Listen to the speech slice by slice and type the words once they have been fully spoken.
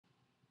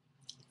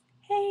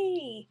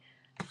Hey!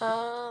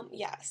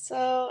 Yeah,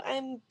 so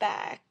I'm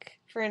back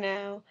for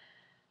now.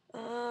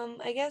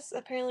 I guess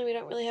apparently we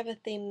don't really have a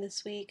theme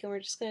this week, and we're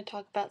just going to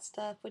talk about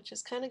stuff, which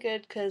is kind of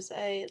good because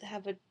I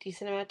have a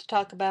decent amount to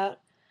talk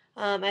about.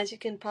 As you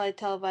can probably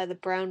tell by the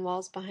brown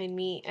walls behind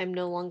me, I'm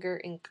no longer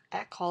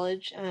at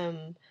college.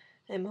 I'm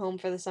home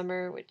for the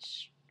summer,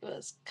 which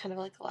was kind of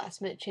like a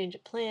last minute change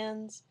of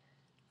plans.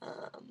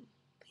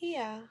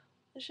 Yeah,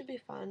 it should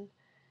be fun.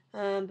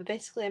 But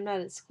basically, I'm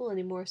not at school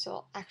anymore, so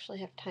I'll actually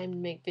have time to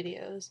make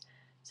videos.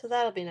 So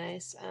that'll be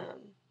nice.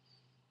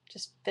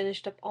 Just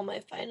finished up all my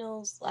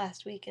finals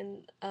last week,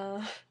 and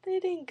they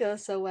didn't go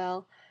so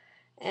well.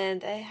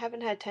 And I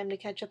haven't had time to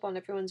catch up on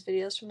everyone's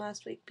videos from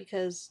last week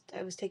because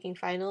I was taking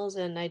finals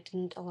and I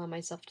didn't allow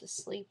myself to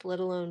sleep, let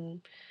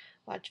alone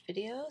watch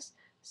videos.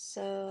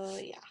 So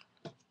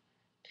yeah.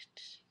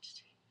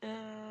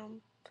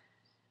 Um,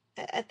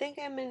 I think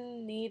I'm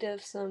in need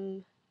of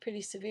some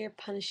pretty severe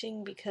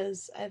punishing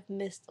because I've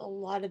missed a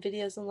lot of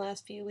videos in the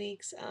last few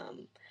weeks.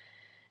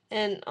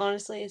 And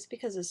honestly, it's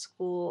because of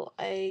school.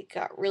 I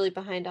got really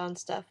behind on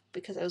stuff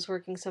because I was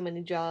working so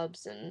many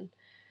jobs, and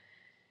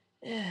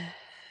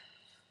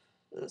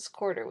this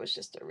quarter was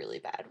just a really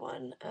bad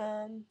one.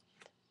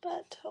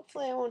 But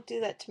hopefully, I won't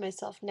do that to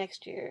myself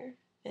next year,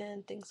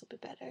 and things will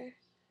be better.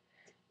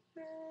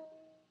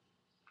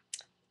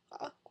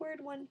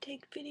 Awkward one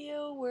take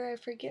video where I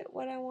forget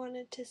what I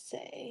wanted to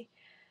say.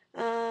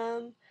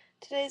 Um,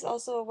 Today's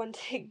also a one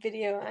take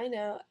video, I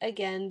know,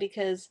 again,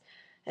 because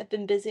I've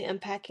been busy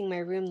unpacking my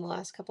room the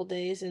last couple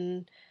days,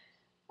 and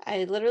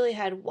I literally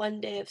had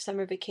one day of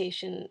summer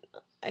vacation.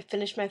 I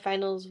finished my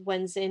finals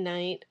Wednesday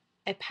night.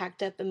 I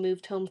packed up and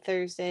moved home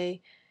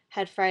Thursday,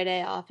 had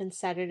Friday off, and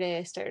Saturday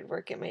I started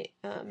work at my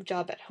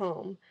job at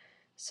home.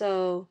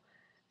 So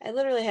I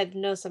literally had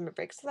no summer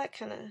break, so that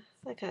kind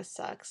of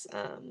sucks.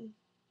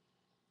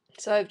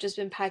 So I've just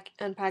been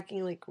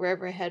unpacking like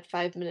wherever I had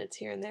 5 minutes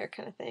here and there,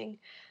 kind of thing.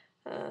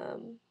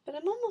 But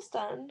I'm almost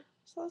done,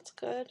 so that's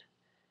good.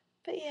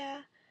 But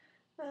yeah,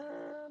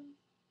 um,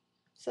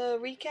 so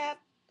recap,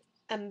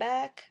 I'm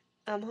back,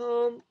 I'm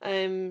home,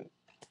 I'm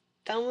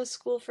done with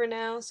school for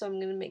now, so I'm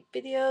gonna make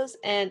videos,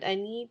 and I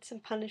need some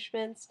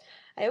punishments.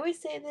 I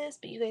always say this,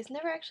 but you guys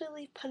never actually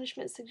leave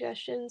punishment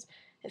suggestions.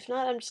 If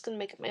not, I'm just gonna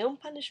make up my own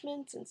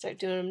punishments and start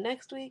doing them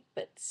next week.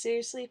 But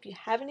seriously, if you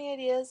have any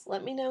ideas,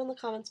 let me know in the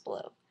comments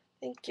below.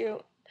 Thank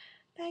you.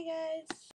 Bye, guys.